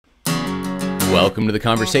Welcome to the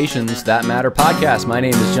Conversations That Matter podcast. My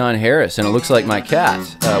name is John Harris, and it looks like my cat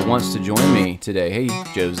wants to join me today. Hey,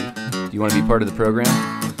 Josie, do you want to be part of the program?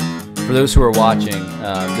 For those who are watching,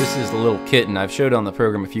 this is the little kitten I've showed on the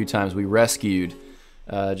program a few times. We rescued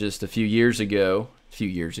just a few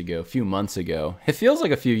months ago. It feels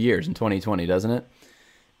like a few years in 2020, doesn't it?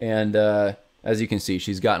 And as you can see,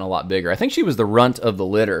 she's gotten a lot bigger. I think she was the runt of the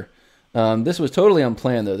litter. This was totally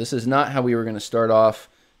unplanned, though. This is not how we were going to start off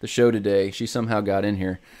the show today. She somehow got in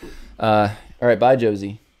here. All right, bye,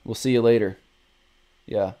 Josie. We'll see you later.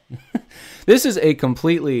 Yeah. This is a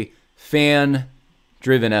completely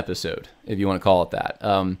fan-driven episode, if you want to call it that.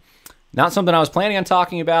 Not something I was planning on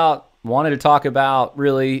talking about, wanted to talk about,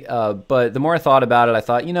 really, but the more I thought about it, I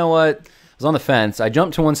thought, you know what? I was on the fence. I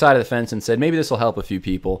jumped to one side of the fence and said, maybe this will help a few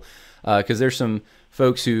people, because there's some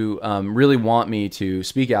folks who really want me to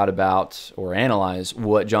speak out about or analyze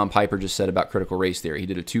what John Piper just said about critical race theory. He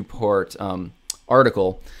did a two-part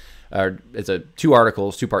article, or it's a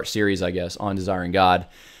two-part series, I guess, on Desiring God.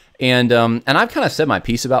 And I've kind of said my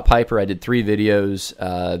piece about Piper. I did 3 videos.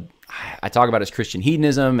 I talk about his Christian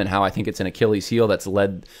hedonism and how I think it's an Achilles heel that's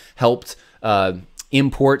helped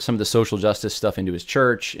import some of the social justice stuff into his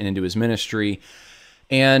church and into his ministry.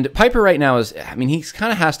 And Piper right now he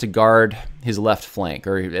kind of has to guard his left flank,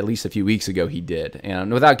 or at least a few weeks ago he did.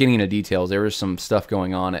 And without getting into details, there was some stuff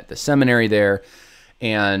going on at the seminary there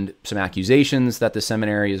and some accusations that the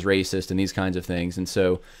seminary is racist and these kinds of things. And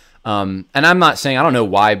so, and I'm not saying, I don't know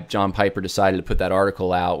why John Piper decided to put that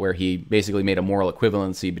article out where he basically made a moral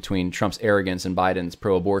equivalency between Trump's arrogance and Biden's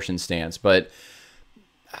pro-abortion stance. But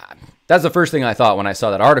that's the first thing I thought when I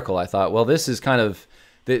saw that article. I thought, well, this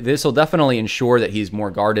will definitely ensure that he's more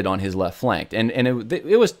guarded on his left flank. And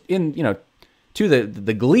it was in, to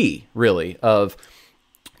the glee, really, of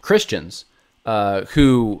Christians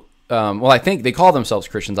who, I think they call themselves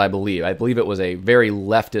Christians, I believe. I believe it was a very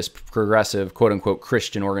leftist, progressive, quote-unquote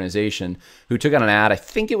Christian organization who took out an ad. I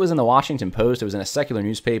think it was in the Washington Post. It was in a secular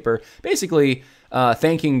newspaper, basically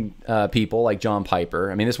thanking people like John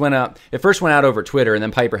Piper. I mean, it first went out over Twitter, and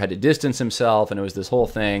then Piper had to distance himself, and it was this whole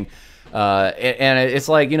thing. And it's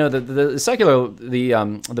like, the secular,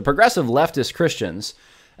 the progressive leftist Christians,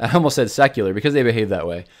 I almost said secular because they behave that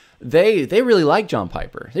way. They really like John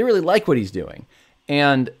Piper. They really like what he's doing.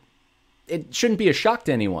 And it shouldn't be a shock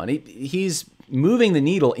to anyone. He's moving the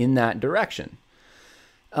needle in that direction.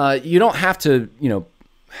 You don't have to,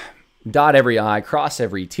 dot every I, cross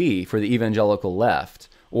every T for the evangelical left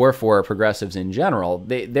or for progressives in general.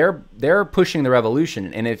 They're pushing the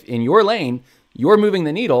revolution. And if in your lane, you're moving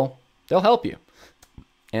the needle, they'll help you.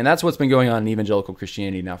 And that's what's been going on in evangelical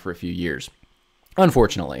Christianity now for a few years,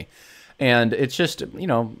 unfortunately. And it's just,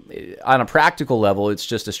 on a practical level, it's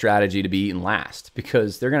just a strategy to be eaten last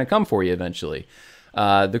because they're going to come for you eventually.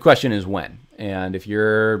 The question is when. And if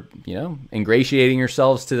you're, ingratiating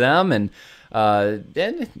yourselves to them, and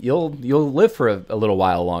then you'll live for a little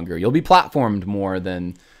while longer. You'll be platformed more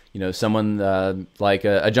than someone like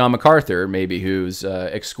a John MacArthur, maybe, who's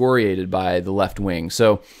excoriated by the left wing.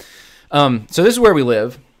 So this is where we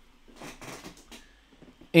live.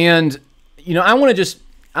 And,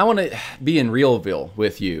 I want to be in Realville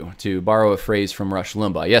with you, to borrow a phrase from Rush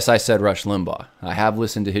Limbaugh. Yes, I said Rush Limbaugh. I have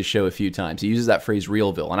listened to his show a few times. He uses that phrase,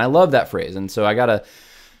 Realville, and I love that phrase. And so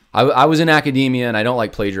I was in academia, and I don't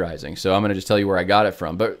like plagiarizing, so I'm going to just tell you where I got it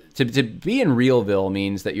from. But to be in Realville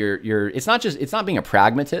means that it's not being a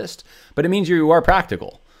pragmatist, but it means you are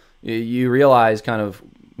practical. You realize kind of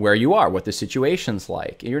where you are, what the situation's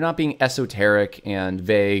like. You're not being esoteric and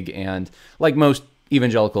vague and like most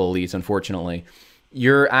evangelical elites, unfortunately.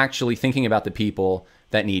 You're actually thinking about the people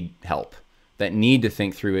that need help, that need to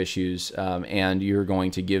think through issues, and you're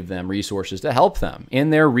going to give them resources to help them in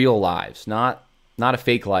their real lives, not a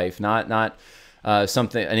fake life, not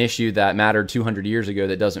an issue that mattered 200 years ago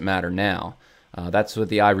that doesn't matter now. That's what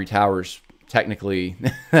the ivory towers technically.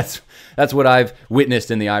 that's what I've witnessed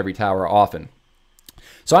in the ivory tower often.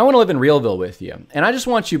 So I want to live in Realville with you, and I just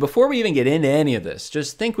want you, before we even get into any of this,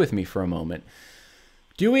 just think with me for a moment.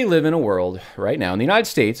 Do we live in a world right now, in the United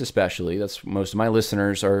States especially, that's most of my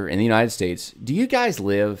listeners are in the United States, do you guys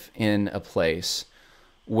live in a place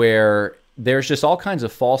where there's just all kinds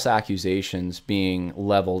of false accusations being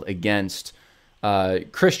leveled against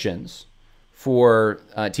Christians for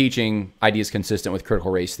teaching ideas consistent with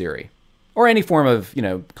critical race theory or any form of,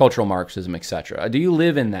 cultural Marxism, etc.? Do you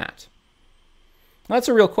live in that? Well, that's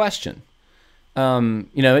a real question.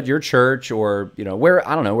 At your church or,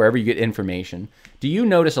 wherever you get information, do you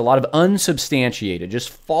notice a lot of unsubstantiated,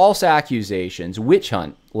 just false accusations, witch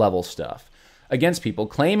hunt level stuff against people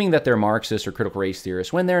claiming that they're Marxists or critical race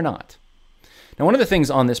theorists when they're not? Now, one of the things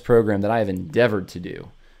on this program that I have endeavored to do,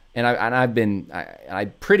 and I've been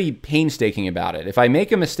pretty painstaking about it. If I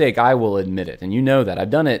make a mistake, I will admit it, and you know that. I've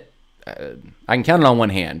done it. I can count it on one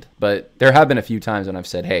hand, but there have been a few times when I've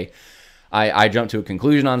said, hey, I jumped to a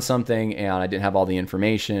conclusion on something, and I didn't have all the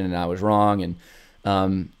information, and I was wrong.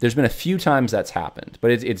 And there's been a few times that's happened,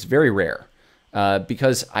 but it's very rare.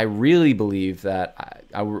 Because I really believe that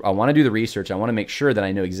I want to do the research. I want to make sure that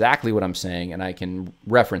I know exactly what I'm saying and I can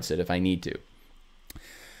reference it if I need to.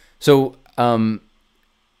 So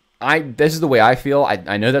this is the way I feel.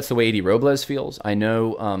 I know that's the way Eddie Robles feels. I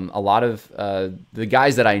know a lot of the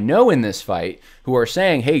guys that I know in this fight who are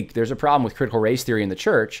saying, hey, there's a problem with critical race theory in the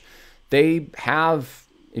church. They have,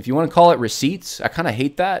 if you want to call it receipts, I kind of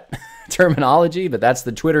hate that terminology, but that's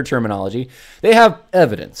the Twitter terminology. They have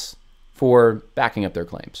evidence for backing up their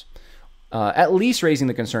claims, at least raising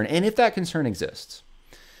the concern. And if that concern exists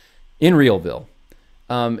in Realville,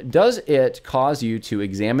 does it cause you to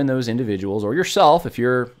examine those individuals or yourself, if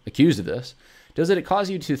you're accused of this, does it cause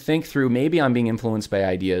you to think through, maybe I'm being influenced by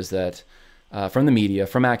ideas that from the media,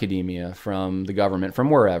 from academia, from the government, from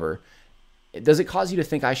wherever? Does it cause you to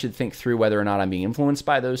think I should think through whether or not I'm being influenced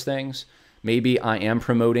by those things? Maybe I am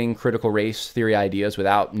promoting critical race theory ideas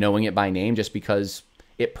without knowing it by name just because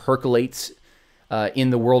it percolates in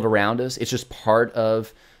the world around us. It's just part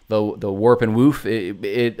of the warp and woof.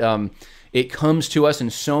 It comes to us in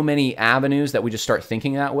so many avenues that we just start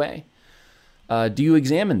thinking that way. Do you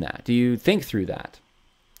examine that? Do you think through that?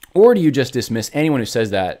 Or do you just dismiss anyone who says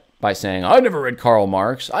that by saying, I never read Karl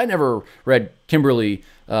Marx. I never read Kimberly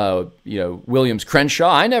Williams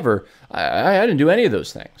Crenshaw. I didn't do any of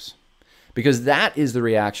those things. Because that is the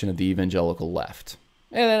reaction of the evangelical left.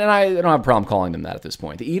 And I don't have a problem calling them that at this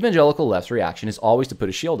point. The evangelical left's reaction is always to put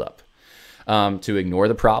a shield up, to ignore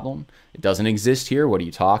the problem. It doesn't exist here. What are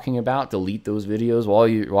you talking about? Delete those videos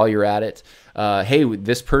while you're at it. Hey,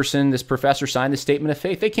 this professor signed the statement of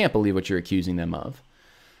faith. They can't believe what you're accusing them of.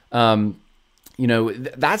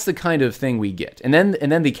 That's the kind of thing we get. And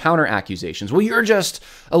then the counter accusations. Well, you're just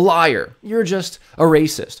a liar. You're just a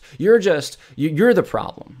racist. You're the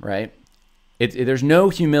problem, right? There's no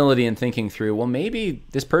humility in thinking through, well, maybe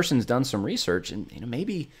this person's done some research and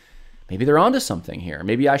maybe they're onto something here.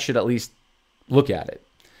 Maybe I should at least look at it.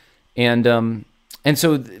 And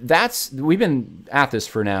so we've been at this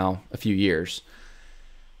for now a few years,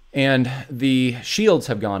 and the shields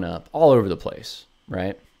have gone up all over the place,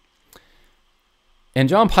 right? And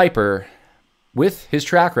John Piper, with his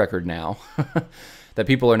track record now that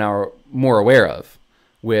people are now more aware of,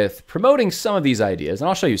 with promoting some of these ideas, and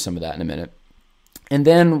I'll show you some of that in a minute. And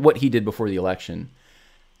then what he did before the election.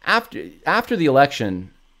 After the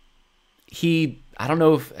election, I don't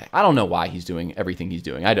know why he's doing everything he's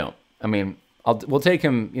doing. I don't. I mean, we'll take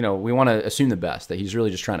him, we want to assume the best, that he's really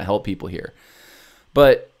just trying to help people here.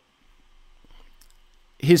 But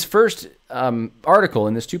his first article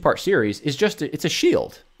in this two-part series is it's a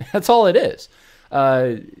shield. That's all it is.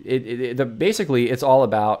 Basically, it's all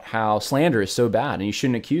about how slander is so bad, and you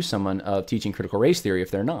shouldn't accuse someone of teaching critical race theory if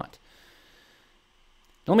they're not.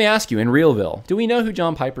 Let me ask you, in Realville, do we know who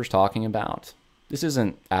John Piper's talking about? This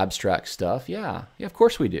isn't abstract stuff. Yeah, of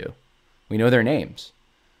course we do. We know their names.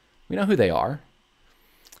 We know who they are.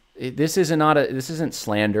 This isn't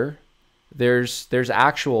slander. There's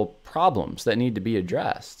actual problems that need to be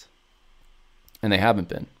addressed, and they haven't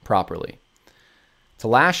been properly. To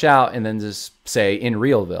lash out and then just say in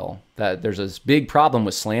Realville that there's this big problem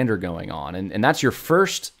with slander going on, and that's your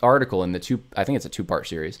first article in I think it's a two-part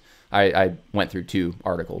series. I went through 2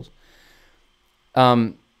 articles.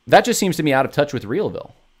 That just seems to me out of touch with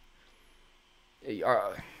Realville.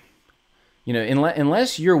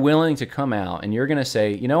 Unless you're willing to come out and you're going to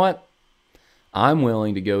say, you know what? I'm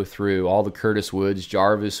willing to go through all the Curtis Woods,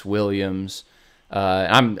 Jarvis Williams.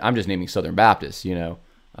 I'm just naming Southern Baptists,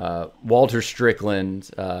 Walter Strickland,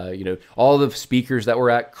 all the speakers that were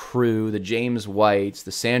at Crew, the James Whites,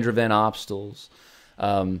 the Sandra Van Opstels,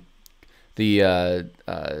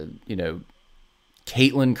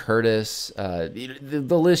 Caitlin Curtis.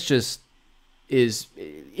 The list just is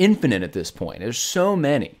infinite at this point. There's so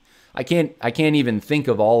many. I can't even think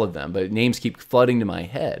of all of them, but names keep flooding to my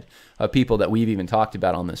head of people that we've even talked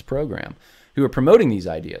about on this program who are promoting these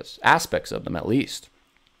ideas, aspects of them at least.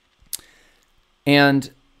 And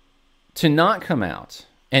to not come out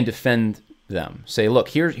and defend them, say, look,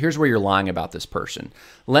 here's where you're lying about this person.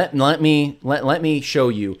 Let me show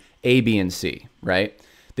you A, B, and C, right?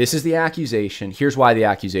 This is the accusation. Here's why the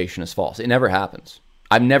accusation is false. It never happens.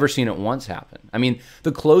 I've never seen it once happen. I mean,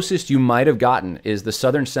 the closest you might have gotten is the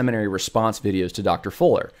Southern Seminary response videos to Dr.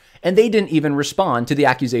 Fuller. And they didn't even respond to the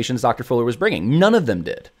accusations Dr. Fuller was bringing. None of them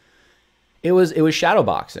did. It was shadow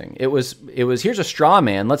boxing. It was here's a straw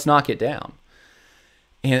man, let's knock it down.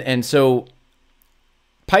 And so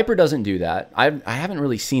Piper doesn't do that. I haven't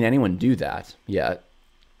really seen anyone do that yet.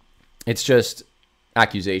 It's just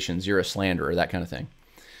accusations, you're a slanderer, that kind of thing.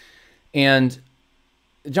 And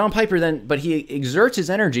John Piper then, but he exerts his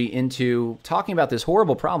energy into talking about this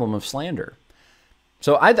horrible problem of slander.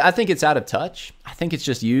 So I think it's out of touch. I think it's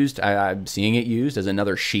just used, I'm seeing it used as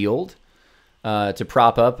another shield to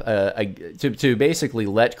prop up, to basically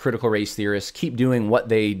let critical race theorists keep doing what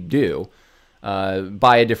they do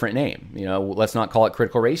by a different name. You know, let's not call it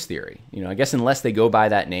critical race theory. You know, I guess unless they go by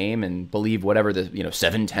that name and believe whatever the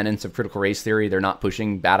 7 tenets of critical race theory, they're not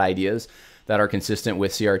pushing bad ideas that are consistent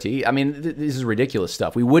with CRT. I mean, this is ridiculous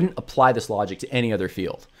stuff. We wouldn't apply this logic to any other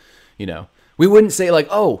field. You know, we wouldn't say like,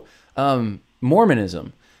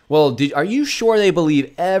 Mormonism. Well, are you sure they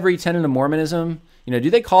believe every tenet of Mormonism? You know,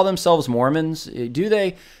 do they call themselves Mormons? Do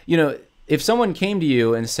they, if someone came to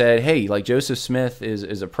you and said, hey, like Joseph Smith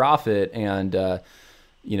is a prophet and,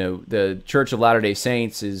 the Church of Latter-day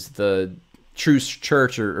Saints is the true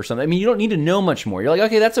church or something. I mean, you don't need to know much more. You're like,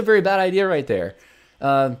 okay, that's a very bad idea right there.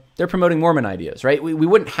 They're promoting Mormon ideas, right? We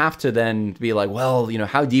wouldn't have to then be like, well,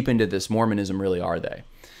 how deep into this Mormonism really are they?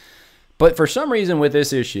 But for some reason with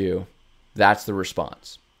this issue, that's the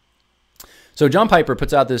response. So John Piper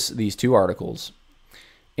puts out these 2 articles.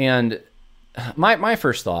 And my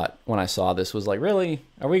first thought when I saw this was like, really?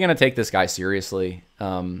 Are we going to take this guy seriously?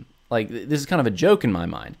 Like, this is kind of a joke in my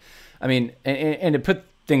mind. I mean, and to put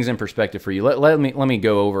things in perspective for you, let me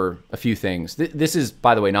go over a few things. This is,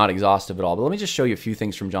 by the way, not exhaustive at all, but let me just show you a few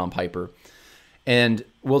things from John Piper. And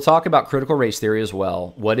we'll talk about critical race theory as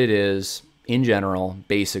well, what it is in general,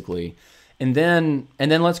 basically. And then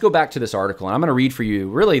let's go back to this article. And I'm going to read for you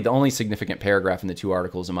really the only significant paragraph in the 2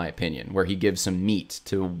 articles, in my opinion, where he gives some meat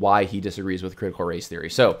to why he disagrees with critical race theory.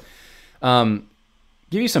 So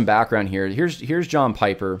give you some background here. Here's John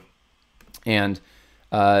Piper. And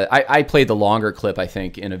I played the longer clip, I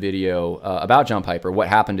think, in a video about John Piper. What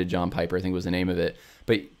happened to John Piper, I think was the name of it.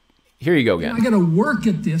 But here you go again. I got to work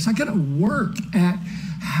at this. I got to work at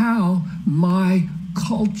how my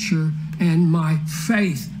culture and my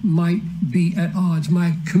faith might be at odds.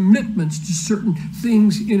 My commitments to certain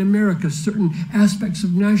things in America, certain aspects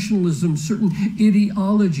of nationalism, certain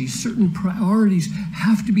ideologies, certain priorities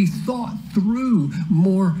have to be thought through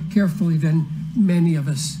more carefully than many of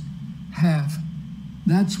us have.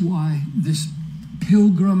 That's why this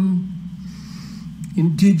pilgrim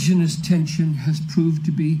indigenous tension has proved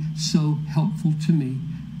to be so helpful to me.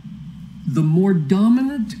 The more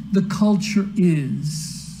dominant the culture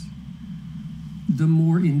is, the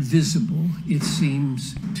more invisible it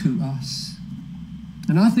seems to us.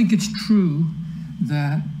 And I think it's true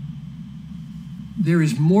that there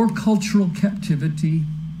is more cultural captivity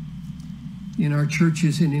in our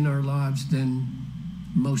churches and in our lives than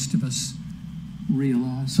most of us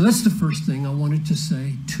realize. So that's the first thing I wanted to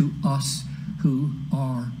say to us who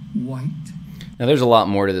are white. Now, there's a lot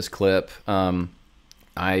more to this clip.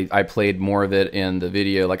 I played more of it in the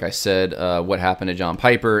video, like I said, what happened to John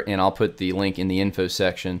Piper, and I'll put the link in the info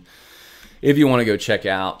section if you want to go check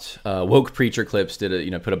out. Woke Preacher Clips put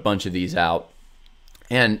a bunch of these out.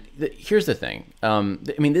 And here's the thing. I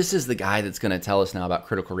mean, this is the guy that's going to tell us now about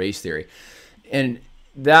critical race theory. And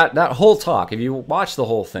that whole talk, if you watch the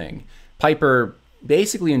whole thing, Piper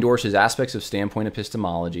basically endorses aspects of standpoint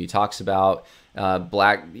epistemology, talks about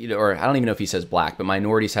black, or I don't even know if he says black, but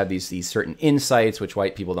minorities have these certain insights which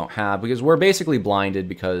white people don't have, because we're basically blinded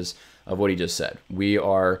because of what he just said. We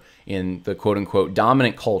are in the quote-unquote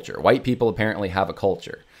dominant culture. White people apparently have a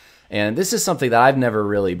culture. And this is something that I've never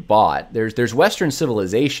really bought. There's Western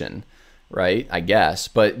civilization, right, I guess,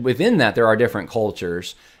 but within that there are different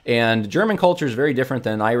cultures. And German culture is very different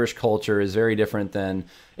than Irish culture, is very different than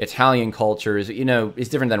Italian culture, is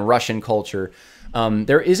different than Russian culture.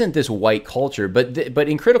 There isn't this white culture, but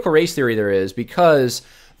in critical race theory there is, because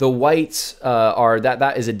the whites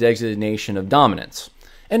that is a designation of dominance.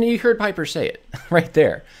 And you heard Piper say it right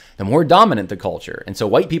there. The more dominant the culture, and so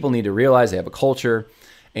white people need to realize they have a culture,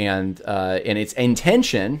 and its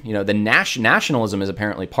intention. The nationalism is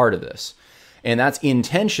apparently part of this, and that's in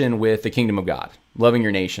tension with the kingdom of God, loving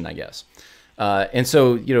your nation, I guess. And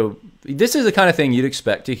so this is the kind of thing you'd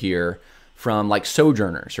expect to hear from like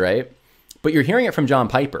sojourners, right? But you're hearing it from John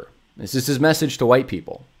Piper. This is his message to white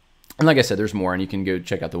people. And like I said, there's more, and you can go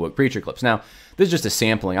check out the Woke Preacher Clips. Now, this is just a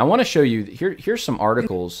sampling. I want to show you, here's some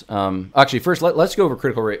articles. Actually, first, let's go over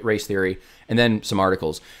critical race theory, and then some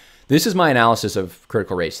articles. This is my analysis of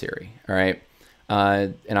critical race theory, all right?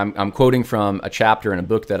 and I'm quoting from a chapter in a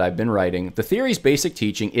book that I've been writing, the theory's basic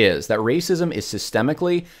teaching is that racism is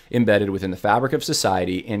systemically embedded within the fabric of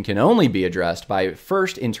society and can only be addressed by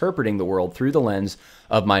first interpreting the world through the lens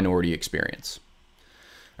of minority experience.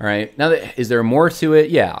 All right. Now, is there more to it?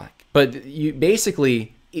 Yeah. But you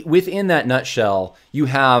basically, within that nutshell, you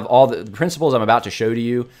have all the principles I'm about to show to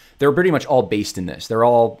you. They're pretty much all based in this.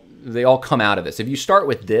 They all come out of this. If you start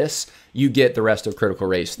with this, you get the rest of critical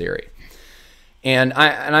race theory. And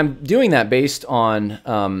I'm doing that based on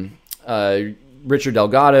Richard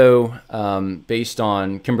Delgado, based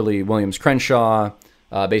on Kimberly Williams Crenshaw,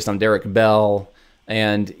 based on Derek Bell.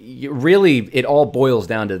 And really, it all boils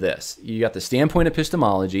down to this. You got the standpoint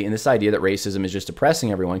epistemology and this idea that racism is just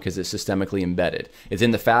oppressing everyone because it's systemically embedded. It's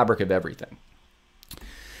in the fabric of everything.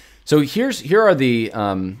 So here are the,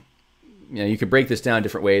 you could break this down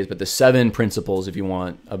different ways, but the 7 principles, if you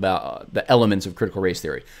want, about the elements of critical race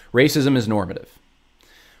theory. Racism is normative.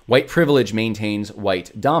 White privilege maintains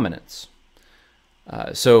white dominance.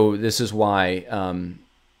 So this is why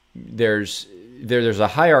there's a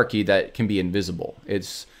hierarchy that can be invisible.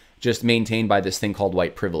 It's just maintained by this thing called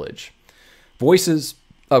white privilege. Voices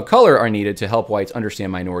of color are needed to help whites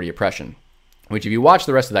understand minority oppression, which if you watch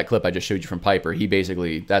the rest of that clip I just showed you from Piper,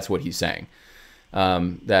 that's what he's saying.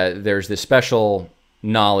 That there's this special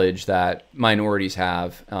knowledge that minorities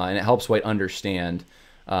have, and it helps white understand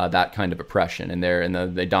that kind of oppression and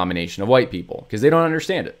the domination of white people, because they don't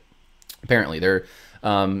understand it. Apparently,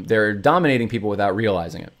 they're dominating people without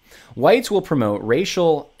realizing it. Whites will promote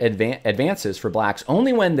racial advances for blacks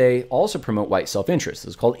only when they also promote white self-interest.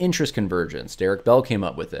 This is called interest convergence. Derek Bell came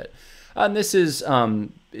up with it. And this is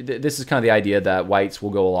kind of the idea that whites will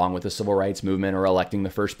go along with the civil rights movement or electing the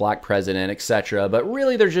first black president, etc. But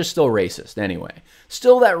really, they're just still racist anyway.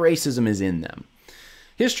 Still, that racism is in them.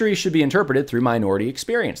 History should be interpreted through minority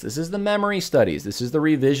experience. This is the memory studies. This is the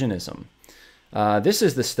revisionism. This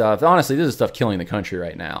is the stuff, honestly, this is stuff killing the country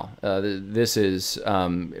right now. This is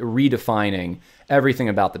redefining everything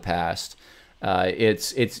about the past.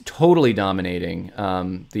 It's totally dominating.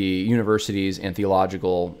 The universities and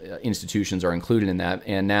theological institutions are included in that.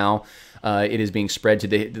 And now it is being spread to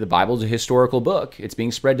the Bible is a historical book. It's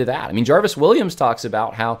being spread to that. I mean, Jarvis Williams talks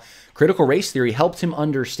about how critical race theory helped him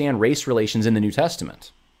understand race relations in the New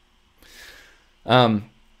Testament.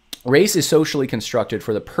 Race is socially constructed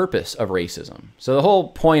for the purpose of racism. So the whole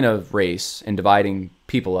point of race and dividing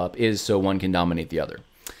people up is so one can dominate the other.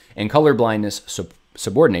 And colorblindness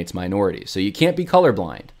subordinates minorities. So you can't be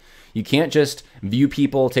colorblind. You can't just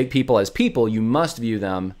take people as people. You must view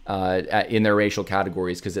them in their racial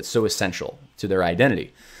categories because it's so essential to their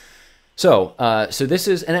identity. So this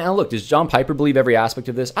is, and look, does John Piper believe every aspect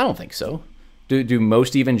of this? I don't think so. Do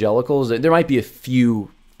most evangelicals? There might be a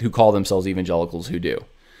few who call themselves evangelicals who do.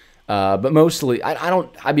 But mostly,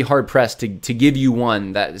 I'd be hard pressed to give you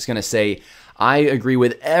one that is going to say, I agree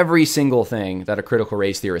with every single thing that a critical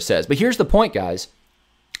race theorist says. But here's the point, guys.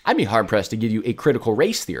 I'd be hard pressed to give you a critical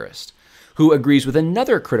race theorist who agrees with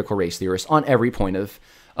another critical race theorist on every point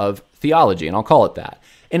of theology, and I'll call it that.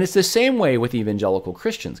 And it's the same way with evangelical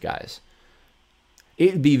Christians, guys.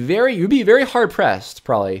 You'd be very hard pressed,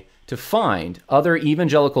 probably, to find other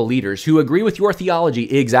evangelical leaders who agree with your theology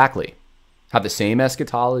exactly. Have the same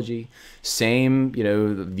eschatology, same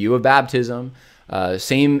view of baptism,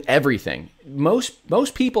 same everything.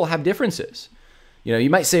 Most people have differences. You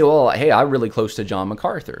might say, well, hey, I'm really close to John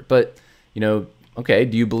MacArthur, but okay,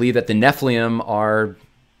 do you believe that the Nephilim are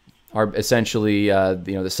essentially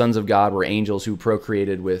the sons of God were angels who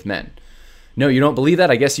procreated with men? No, you don't believe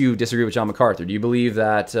that? I guess you disagree with John MacArthur. Do you believe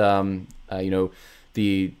that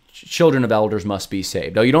the children of elders must be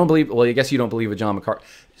saved? No, you don't believe. Well, I guess you don't believe with John MacArthur.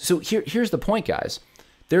 So here's the point, guys.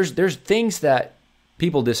 There's things that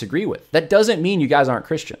people disagree with. That doesn't mean you guys aren't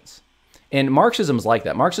Christians. And Marxism's like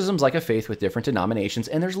that. Marxism's like a faith with different denominations,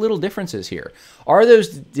 and there's little differences here. Are those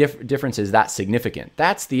differences that significant?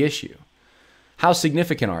 That's the issue. How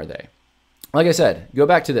significant are they? Like I said, go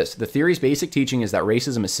back to this. The theory's basic teaching is that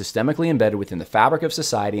racism is systemically embedded within the fabric of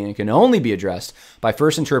society and can only be addressed by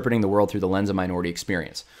first interpreting the world through the lens of minority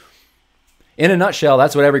experience. In a nutshell,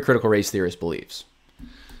 that's what every critical race theorist believes.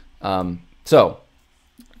 So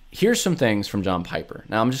here's some things from John Piper.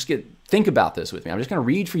 Now think about this with me. I'm just going to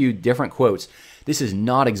read for you different quotes. This is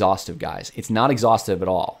not exhaustive, guys. It's not exhaustive at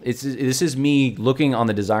all. This is me looking on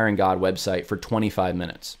the Desiring God website for 25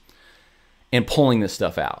 minutes and pulling this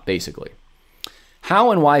stuff out, basically.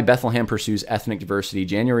 How and why Bethlehem pursues ethnic diversity,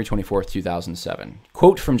 January 24th, 2007.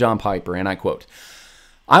 Quote from John Piper, and I quote,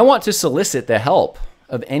 I want to solicit the help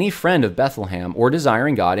of any friend of Bethlehem or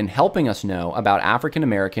desiring God in helping us know about African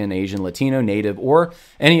American, Asian, Latino, Native, or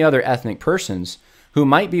any other ethnic persons who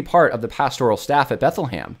might be part of the pastoral staff at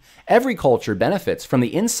Bethlehem. Every culture benefits from the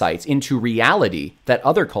insights into reality that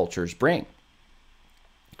other cultures bring.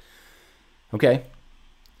 Okay.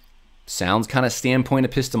 Sounds kind of standpoint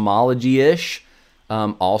epistemology-ish.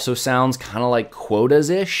 Also sounds kind of like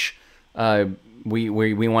quotas-ish. We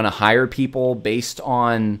want to hire people based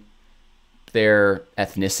on their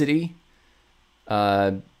ethnicity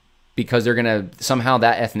because they're going to, somehow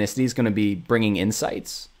that ethnicity is going to be bringing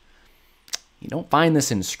insights. You don't find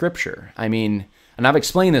this in Scripture. I mean, and I've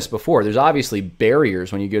explained this before, there's obviously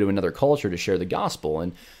barriers when you go to another culture to share the gospel,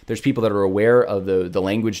 and there's people that are aware of the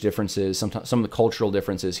language differences, sometimes some of the cultural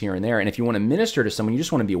differences here and there, and if you want to minister to someone, you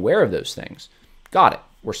just want to be aware of those things. Got it.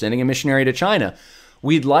 We're sending a missionary to China.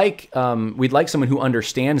 We'd like someone who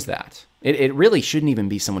understands that. It really shouldn't even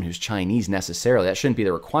be someone who's Chinese necessarily. That shouldn't be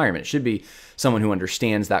the requirement. It should be someone who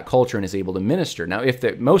understands that culture and is able to minister. Now,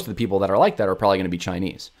 most of the people that are like that are probably going to be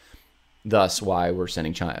Chinese. Thus, why we're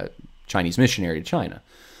sending Chinese missionary to China.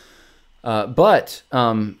 But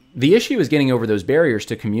the issue is getting over those barriers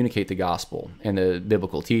to communicate the gospel and the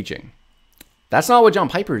biblical teaching. That's not what John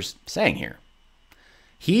Piper's saying here.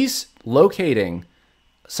 He's locating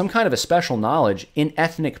some kind of a special knowledge in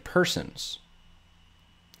ethnic persons.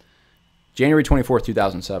 January 24th,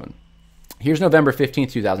 2007. Here's November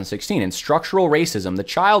 15th, 2016. In Structural Racism, the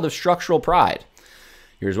Child of Structural Pride.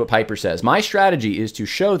 Here's what Piper says. My strategy is to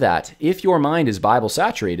show that if your mind is Bible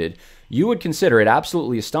saturated, you would consider it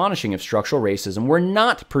absolutely astonishing if structural racism were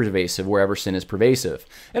not pervasive wherever sin is pervasive.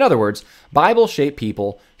 In other words, Bible-shaped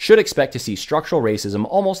people should expect to see structural racism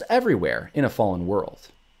almost everywhere in a fallen world.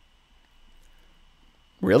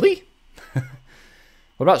 Really?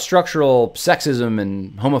 What about structural sexism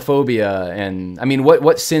and homophobia? And I mean,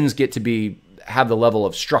 what sins get to have the level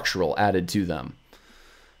of structural added to them?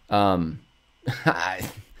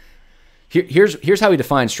 Here's how he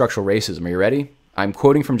defines structural racism. Are you ready? I'm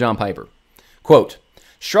quoting from John Piper. Quote,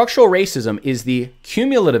 structural racism is the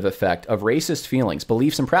cumulative effect of racist feelings,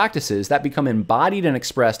 beliefs, and practices that become embodied and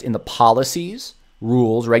expressed in the policies,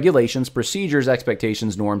 rules, regulations, procedures,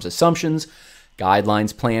 expectations, norms, assumptions,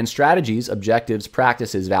 guidelines, plans, strategies, objectives,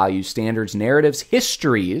 practices, values, standards, narratives,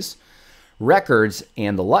 histories, records,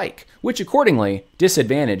 and the like, which accordingly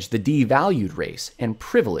disadvantage the devalued race and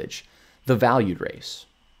privilege the valued race.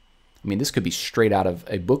 I mean, this could be straight out of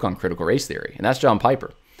a book on critical race theory, and that's John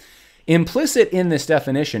Piper. Implicit in this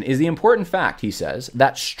definition is the important fact, he says,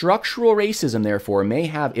 that structural racism, therefore, may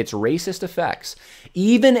have its racist effects,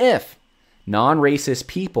 even if non-racist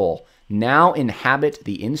people now inhabit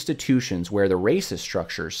the institutions where the racist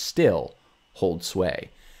structures still hold sway.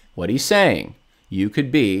 What he's saying, you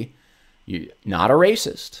could be not a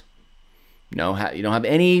racist. You don't have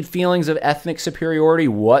any feelings of ethnic superiority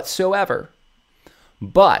whatsoever,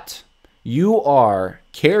 but you are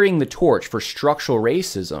carrying the torch for structural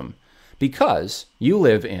racism because you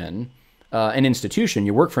live in an institution,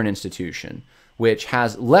 you work for an institution, which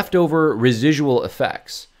has leftover residual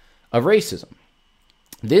effects of racism.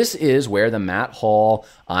 This is where the Matt Hall,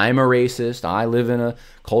 I'm a racist, I live in a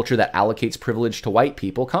culture that allocates privilege to white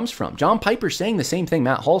people comes from. John Piper's saying the same thing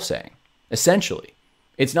Matt Hall's saying, essentially.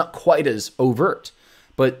 It's not quite as overt,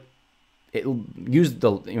 but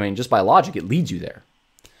just by logic, it leads you there.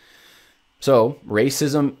 So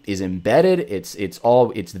racism is embedded. It's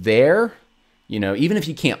there. Even if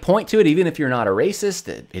you can't point to it, even if you're not a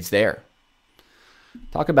racist, it's there.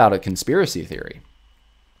 Talk about a conspiracy theory.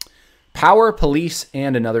 Power, Police,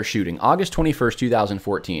 and Another Shooting. August 21st,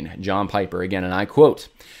 2014. John Piper, again, and I quote,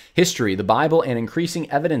 history, the Bible, and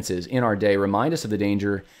increasing evidences in our day remind us of the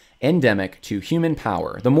danger endemic to human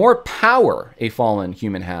power. The more power a fallen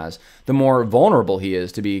human has, the more vulnerable he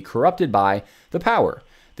is to be corrupted by the power.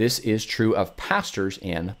 This is true of pastors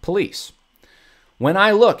and police. When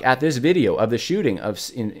I look at this video of the shooting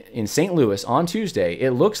in St. Louis on Tuesday,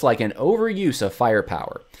 it looks like an overuse of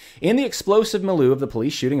firepower. In the explosive milieu of the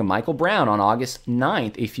police shooting of Michael Brown on August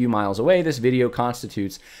 9th, a few miles away, this video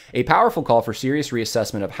constitutes a powerful call for serious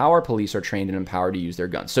reassessment of how our police are trained and empowered to use their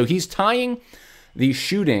guns. So he's tying the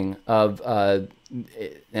shooting of, and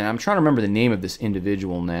I'm trying to remember the name of this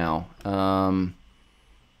individual now.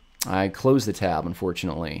 I closed the tab,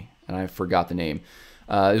 unfortunately, and I forgot the name.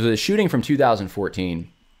 It was a shooting from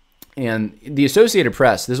 2014. And the Associated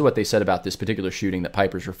Press, this is what they said about this particular shooting that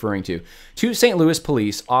Piper's referring to. 2 St. Louis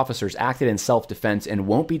police officers acted in self-defense and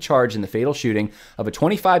won't be charged in the fatal shooting of a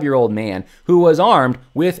 25-year-old man who was armed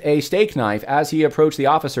with a steak knife as he approached the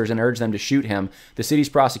officers and urged them to shoot him, the city's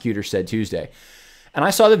prosecutor said Tuesday. And I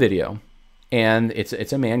saw the video, And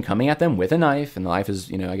it's a man coming at them with a knife, and the knife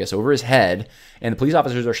is, I guess over his head. And the police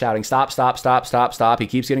officers are shouting, "Stop, stop, stop, stop, stop." He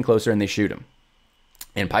keeps getting closer, and they shoot him.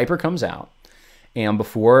 And Piper comes out. And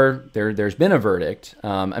before there's been a verdict,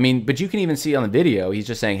 but you can even see on the video, he's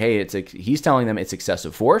just saying, hey, he's telling them it's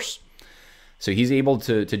excessive force. So he's able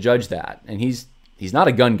to judge that. And he's not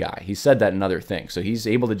a gun guy. He said that in other things. So he's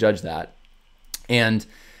able to judge that. And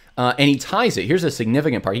he ties it. Here's a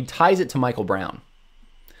significant part. He ties it to Michael Brown.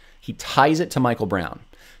 He ties it to Michael Brown.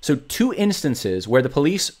 So two instances where the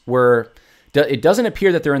police it doesn't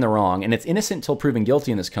appear that they're in the wrong, and it's innocent until proven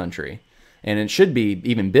guilty in this country. And it should be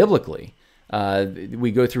even biblically.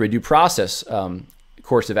 We go through a due process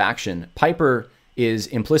course of action. Piper is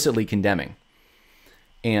implicitly condemning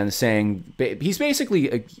and saying, he's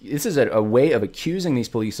basically, this is a way of accusing these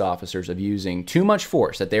police officers of using too much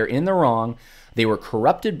force, that they're in the wrong. They were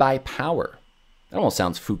corrupted by power. That almost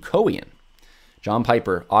sounds Foucaultian. John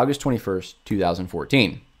Piper, August 21st,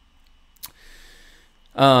 2014.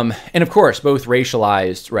 And of course, both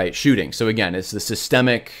racialized, shooting. So again, it's the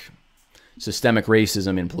systemic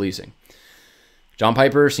racism in policing. John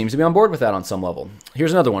Piper seems to be on board with that on some level.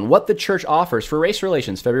 Here's another one. What the church offers for race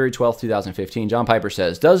relations, February 12th, 2015. John Piper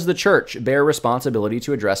says, does the church bear responsibility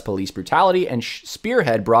to address police brutality and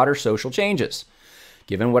spearhead broader social changes?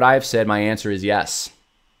 Given what I have said, my answer is yes.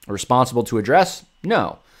 Responsible to address?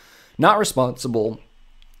 No. Not responsible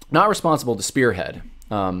to spearhead.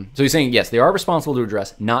 So he's saying, yes, they are responsible to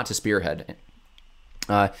address, not to spearhead.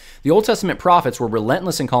 The Old Testament prophets were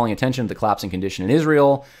relentless in calling attention to the collapsing condition in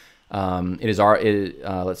Israel.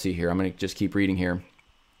 Let's see here. I'm going to just keep reading here.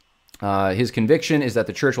 His conviction is that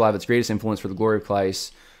the church will have its greatest influence for the glory of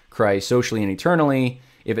Christ socially and eternally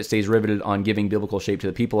if it stays riveted on giving biblical shape to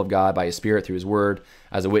the people of God by his Spirit through his word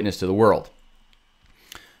as a witness to the world.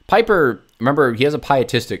 Piper, remember, he has a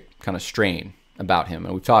pietistic kind of strain about him,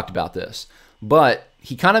 and we've talked about this. But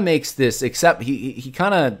he kind of makes this, except he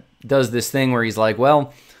kind of does this thing where he's like,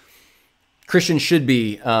 well, Christians should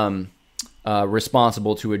be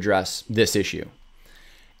responsible to address this issue.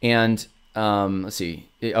 And let's see,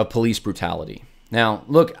 of police brutality. Now,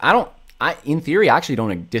 look, in theory, I actually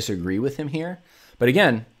don't disagree with him here. But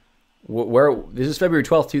again, this is February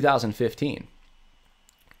 12th, 2015.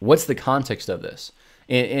 What's the context of this?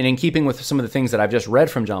 And in keeping with some of the things that I've just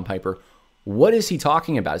read from John Piper, what is he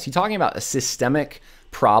talking about? Is he talking about a systemic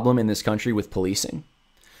problem in this country with policing?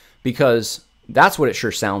 Because that's what it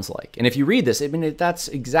sure sounds like. And if you read this, if you read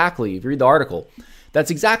the article,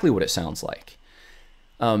 that's exactly what it sounds like.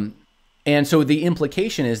 And so the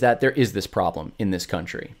implication is that there is this problem in this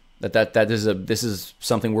country, that this is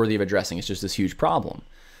something worthy of addressing. It's just this huge problem,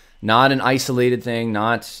 not an isolated thing.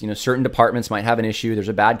 Not, certain departments might have an issue. There's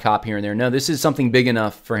a bad cop here and there. No, this is something big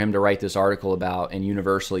enough for him to write this article about and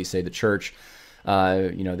universally say the church,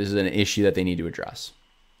 this is an issue that they need to address.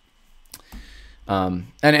 And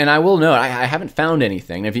I will note, I haven't found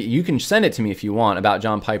anything. If you can send it to me if you want, about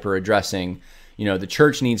John Piper addressing, the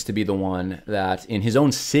church needs to be the one that in his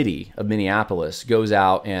own city of Minneapolis goes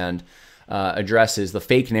out and addresses the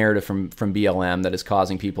fake narrative from BLM that is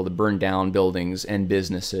causing people to burn down buildings and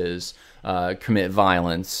businesses, commit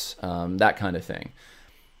violence, that kind of thing,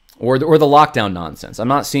 or the lockdown nonsense. I'm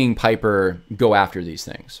not seeing Piper go after these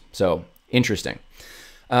things. So interesting.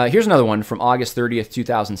 Here's another one from August 30th,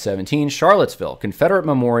 2017. Charlottesville, Confederate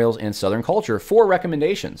Memorials and Southern Culture, 4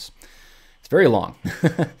 recommendations. It's very long,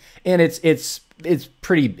 and it's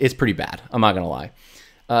pretty bad. I'm not gonna lie.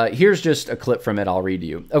 Here's just a clip from it. I'll read to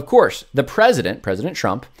you. Of course, President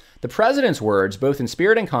Trump, the president's words, both in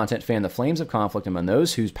spirit and content, fanned the flames of conflict among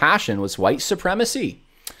those whose passion was white supremacy.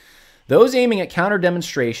 Those aiming at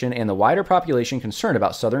counter-demonstration and the wider population concerned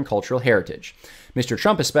about Southern cultural heritage. Mr.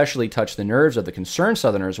 Trump especially touched the nerves of the concerned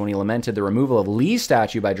Southerners when he lamented the removal of Lee's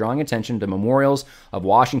statue by drawing attention to memorials of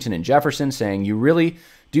Washington and Jefferson, saying, you really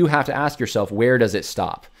do have to ask yourself, where does it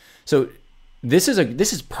stop? So this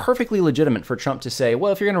is perfectly legitimate for Trump to say,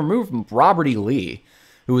 well, if you're going to remove Robert E. Lee,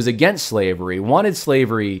 who was against slavery, wanted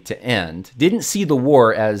slavery to end, didn't see the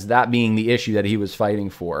war as that being the issue that he was fighting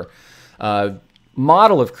for,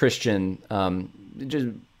 model of Christian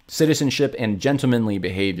citizenship and gentlemanly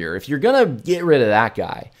behavior. If you're going to get rid of that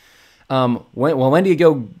guy, when do you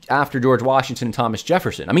go after George Washington and Thomas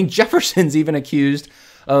Jefferson? I mean, Jefferson's even accused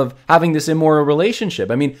of having this immoral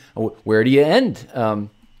relationship. I mean, where do you end?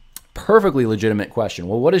 Perfectly legitimate question.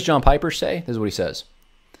 Well, what does John Piper say? This is what he says.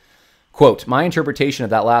 Quote, my interpretation of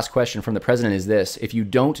that last question from the president is this: if you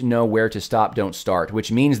don't know where to stop, don't start,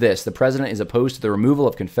 which means this: the president is opposed to the removal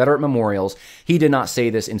of Confederate memorials. He did not say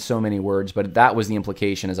this in so many words, but that was the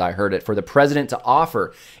implication as I heard it. For the president to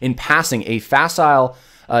offer in passing a facile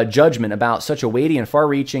judgment about such a weighty and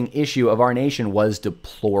far-reaching issue of our nation was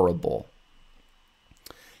deplorable.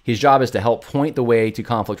 His job is to help point the way to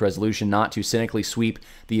conflict resolution, not to cynically sweep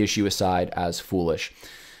the issue aside as foolish.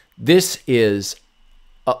 This is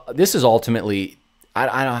ultimately,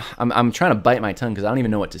 I'm trying to bite my tongue because I don't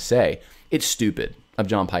even know what to say. It's stupid of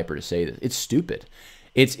John Piper to say this. It's stupid.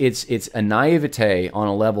 It's a naivete on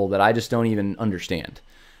a level that I just don't even understand.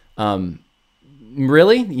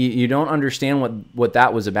 Really? You don't understand what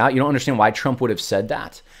that was about? You don't understand why Trump would have said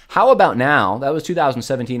that? How about now? That was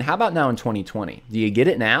 2017. How about now in 2020? Do you get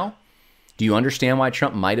it now? Do you understand why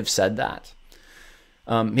Trump might have said that?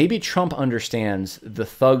 Maybe Trump understands the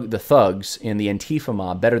thugs in the Antifa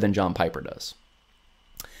mob better than John Piper does.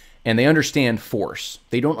 And they understand force.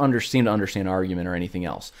 They don't seem to understand argument or anything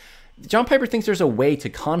else. John Piper thinks there's a way to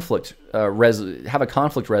have a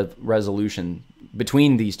conflict resolution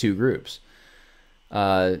between these two groups.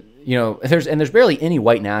 There's barely any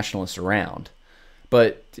white nationalists around,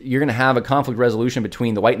 but you're going to have a conflict resolution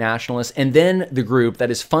between the white nationalists and then the group that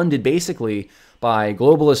is funded basically by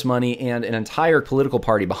globalist money and an entire political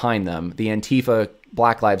party behind them, the Antifa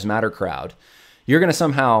Black Lives Matter crowd. You're going to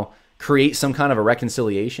somehow create some kind of a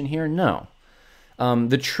reconciliation here? No.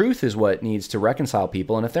 The truth is what needs to reconcile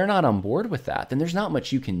people, and if they're not on board with that, then there's not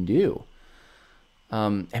much you can do.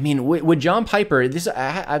 Would John Piper,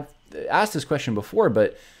 I've asked this question before,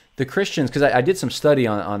 but the Christians, because I did some study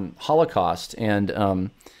on Holocaust and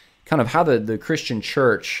kind of how the Christian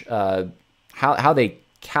church, how they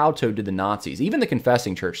kowtowed to the Nazis, even the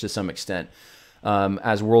confessing church to some extent,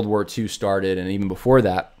 as World War II started and even before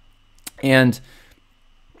that. And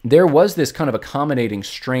there was this kind of accommodating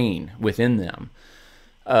strain within them.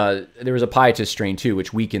 There was a pietist strain too,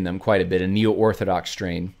 which weakened them quite a bit, a neo-Orthodox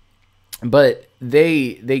strain. But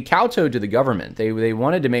they kowtowed to the government. They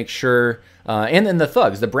wanted to make sure, and then the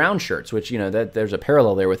thugs, the brown shirts, which, that there's a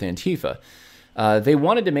parallel there with Antifa. They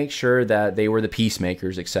wanted to make sure that they were the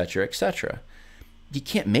peacemakers, etc., etc. You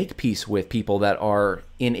can't make peace with people that are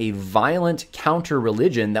in a violent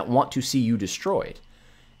counter-religion that want to see you destroyed.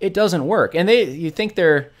 It doesn't work. And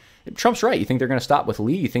Trump's right. You think they're going to stop with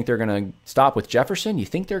Lee? You think they're going to stop with Jefferson? You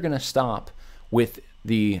think they're going to stop with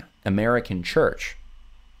the American church?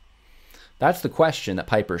 That's the question that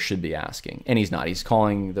Piper should be asking. And he's not. He's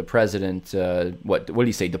calling the president, what did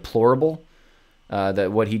he say, deplorable?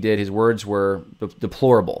 That what he did, his words were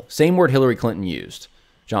deplorable. Same word Hillary Clinton used,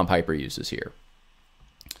 John Piper uses here.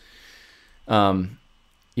 This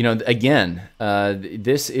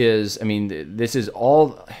is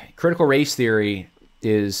all, critical race theory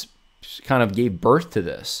is kind of gave birth to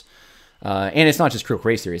this. And it's not just critical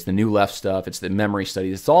race theory, it's the new left stuff, it's the memory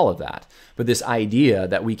studies, it's all of that. But this idea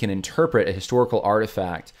that we can interpret a historical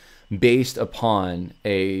artifact based upon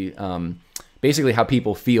basically how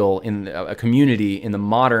people feel in a community in the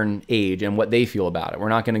modern age and what they feel about it. We're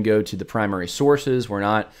not going to go to the primary sources. We're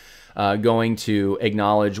not going to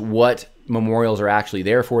acknowledge what memorials are actually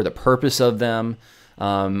there for, the purpose of them.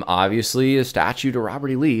 Obviously, a statue to Robert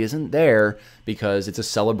E. Lee isn't there because it's a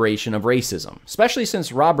celebration of racism, especially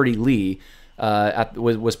since Robert E. Lee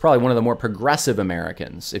was probably one of the more progressive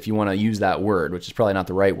Americans, if you want to use that word, which is probably not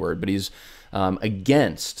the right word, but he's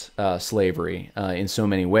against slavery in so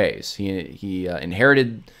many ways. He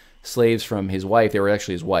inherited slaves from his wife. They were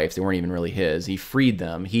actually his wife's. They weren't even really his. He freed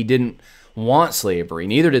them. He didn't want slavery.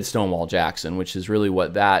 Neither did Stonewall Jackson, which is really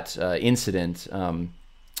what that incident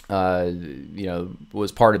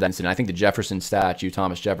was part of that incident. I think the Jefferson statue,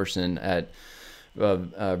 Thomas Jefferson at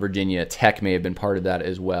Virginia Tech may have been part of that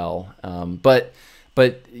as well. But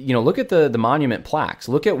look at the monument plaques.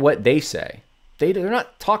 Look at what they say. They're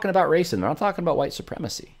not talking about racism. They're not talking about white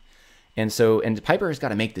supremacy. And Piper has got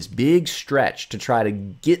to make this big stretch to try to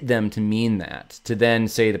get them to mean that, to then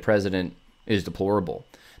say the president is deplorable.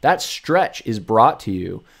 That stretch is brought to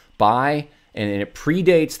you by, and it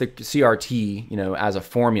predates the CRT, as a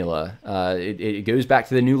formula. It goes back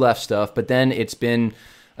to the new left stuff, but then it's been,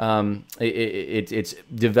 it's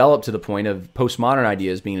developed to the point of postmodern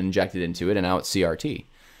ideas being injected into it, and now it's CRT.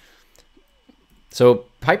 So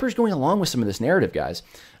Piper's going along with some of this narrative, guys.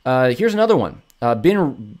 Here's another one.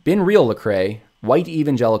 Been real, Lecrae, White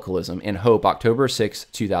Evangelicalism and Hope, October 6,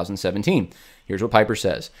 2017. Here's what Piper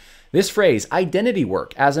says. This phrase, identity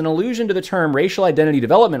work, as an allusion to the term racial identity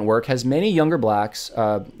development work, has many younger blacks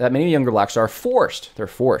are forced. They're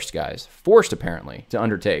forced, guys. Forced, apparently, to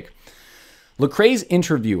undertake. Lecrae's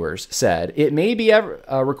interviewers said it may be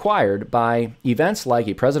required by events like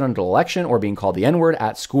a presidential election or being called the N-word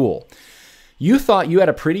at school. You thought you had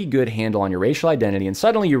a pretty good handle on your racial identity, and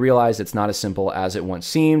suddenly you realize it's not as simple as it once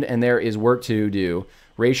seemed, and there is work to do,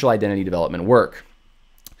 racial identity development work.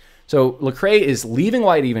 So Lecrae is leaving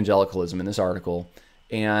white evangelicalism in this article,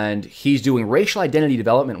 and he's doing racial identity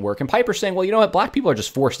development work. And Piper's saying, well, you know what? Black people are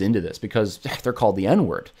just forced into this because they're called the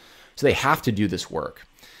N-word. So they have to do this work.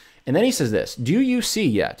 And then he says this, do you see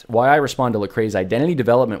yet why I respond to Lecrae's identity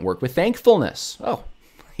development work with thankfulness? Oh,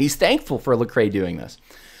 he's thankful for Lecrae doing this.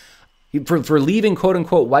 For leaving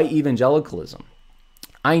quote-unquote white evangelicalism.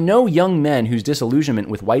 I know young men whose disillusionment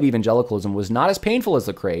with white evangelicalism was not as painful as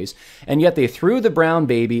Lecrae's, and yet they threw the brown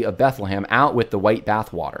baby of Bethlehem out with the white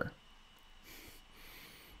bathwater.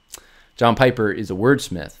 John Piper is a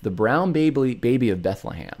wordsmith. The brown baby of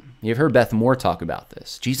Bethlehem. You've heard Beth Moore talk about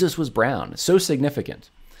this. Jesus was brown. It's so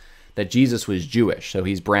significant that Jesus was Jewish, so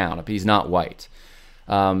he's brown. He's not white.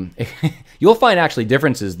 You'll find actually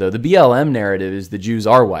differences, though. The BLM narrative is the Jews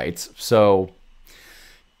are whites. So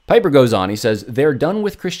Piper goes on. He says, they're done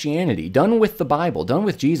with Christianity, done with the Bible, done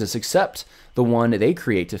with Jesus, except the one they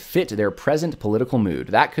create to fit their present political mood.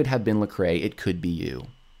 That could have been Lecrae. It could be you.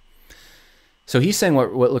 So he's saying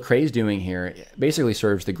what Lecrae is doing here basically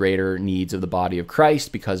serves the greater needs of the body of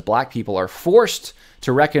Christ because black people are forced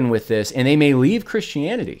to reckon with this, and they may leave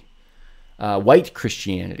Christianity, white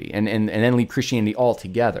Christianity, and then leave Christianity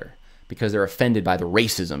altogether because they're offended by the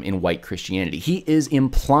racism in white Christianity. He is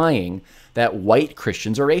implying that white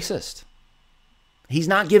Christians are racist. He's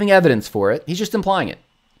not giving evidence for it. He's just implying it.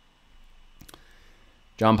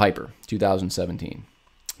 John Piper, 2017.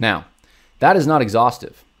 Now, that is not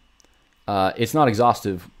exhaustive. It's not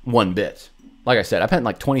exhaustive one bit. Like I said, I spent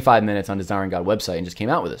like 25 minutes on Desiring God website and just came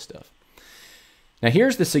out with this stuff. Now,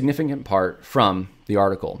 here's the significant part from the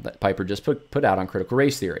article that Piper just put out on critical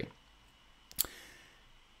race theory.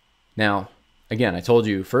 Now, again, I told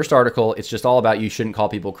you, first article, it's just all about you shouldn't call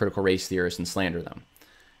people critical race theorists and slander them.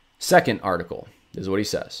 Second article, this is what he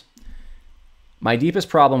says. My deepest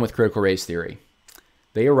problem with critical race theory.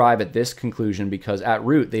 They arrive at this conclusion because at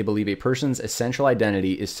root, they believe a person's essential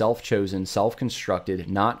identity is self-chosen, self-constructed,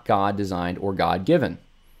 not God-designed or God-given.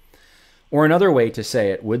 Or another way to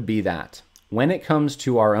say it would be that when it comes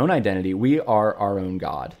to our own identity, we are our own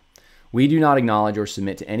God. We do not acknowledge or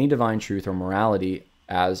submit to any divine truth or morality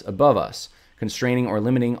as above us, constraining or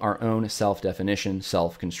limiting our own self-definition,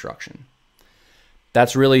 self-construction.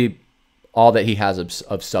 That's really all that he has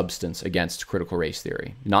of substance against critical race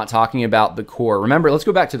theory. Not talking about the core. Remember, let's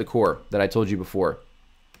go back to the core that I told you before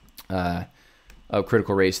of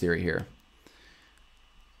critical race theory here.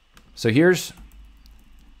 So here's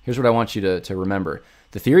what I want you to remember.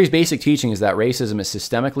 The theory's basic teaching is that racism is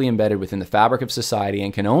systemically embedded within the fabric of society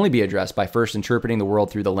and can only be addressed by first interpreting the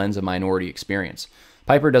world through the lens of minority experience.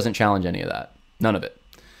 Piper doesn't challenge any of that. None of it.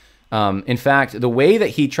 In fact, the way that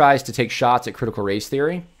he tries to take shots at critical race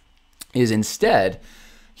theory is instead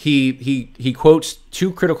he quotes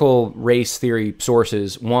two critical race theory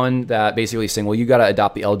sources, one that basically is saying, well, you got to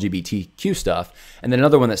adopt the LGBTQ stuff, and then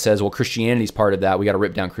another one that says, well, Christianity's part of that, we got to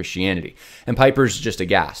rip down Christianity. And Piper's just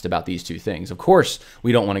aghast about these two things. Of course,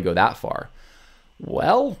 we don't want to go that far.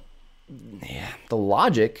 Well, yeah, the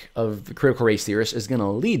logic of the critical race theorist is going to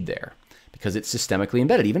lead there because it's systemically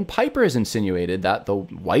embedded. Even Piper has insinuated that the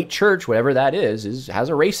white church, whatever that is has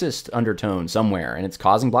a racist undertone somewhere, and it's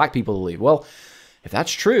causing black people to leave. Well, if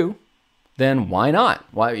that's true, then why not?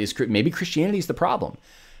 Maybe Christianity is the problem.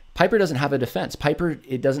 Piper doesn't have a defense. Piper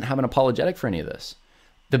doesn't have an apologetic for any of this.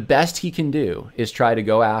 The best he can do is try to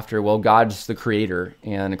go after, well, God's the creator,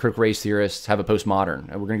 and critical race theorists have a postmodern.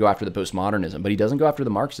 We're going to go after the postmodernism, but he doesn't go after the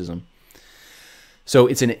Marxism. So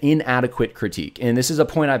it's an inadequate critique. And this is a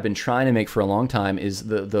point I've been trying to make for a long time, is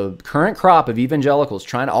the current crop of evangelicals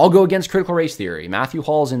trying to all go against critical race theory. Matthew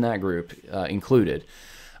Hall's in that group included.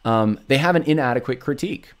 They have an inadequate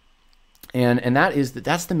critique. And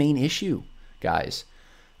that's the main issue, guys.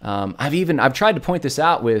 I've tried to point this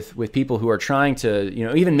out with people who are trying to,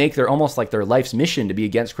 even make almost like their life's mission to be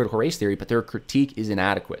against critical race theory, but their critique is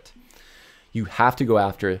inadequate. You have to go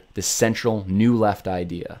after the central new left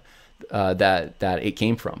idea that it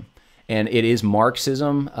came from. And it is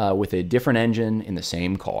Marxism with a different engine in the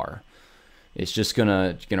same car. It's just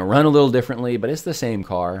gonna run a little differently, but it's the same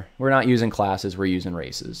car. We're not using classes, we're using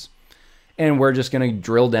races. And we're just going to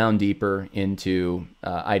drill down deeper into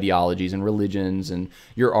ideologies and religions and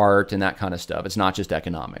your art and that kind of stuff. It's not just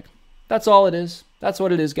economic. That's all it is. That's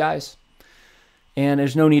what it is, guys. And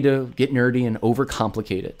there's no need to get nerdy and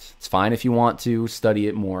overcomplicate it. It's fine if you want to study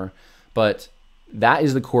it more, but that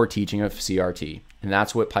is the core teaching of CRT, and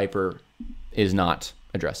that's what Piper is not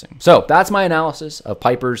addressing. So that's my analysis of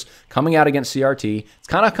Piper's coming out against CRT. It's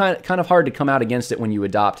kind of hard to come out against it when you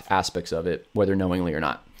adopt aspects of it, whether knowingly or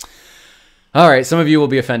not. All right, some of you will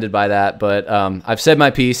be offended by that, but I've said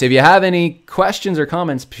my piece. If you have any questions or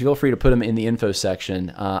comments, feel free to put them in the info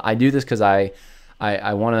section. I do this because I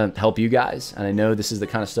want to help you guys, and I know this is the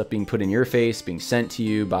kind of stuff being put in your face, being sent to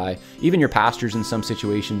you by even your pastors in some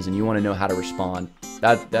situations, and you want to know how to respond.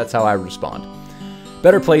 That's how I respond.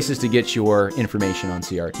 Better places to get your information on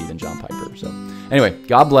CRT than John Piper. So anyway,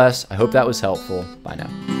 God bless. I hope that was helpful. Bye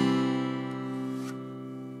now.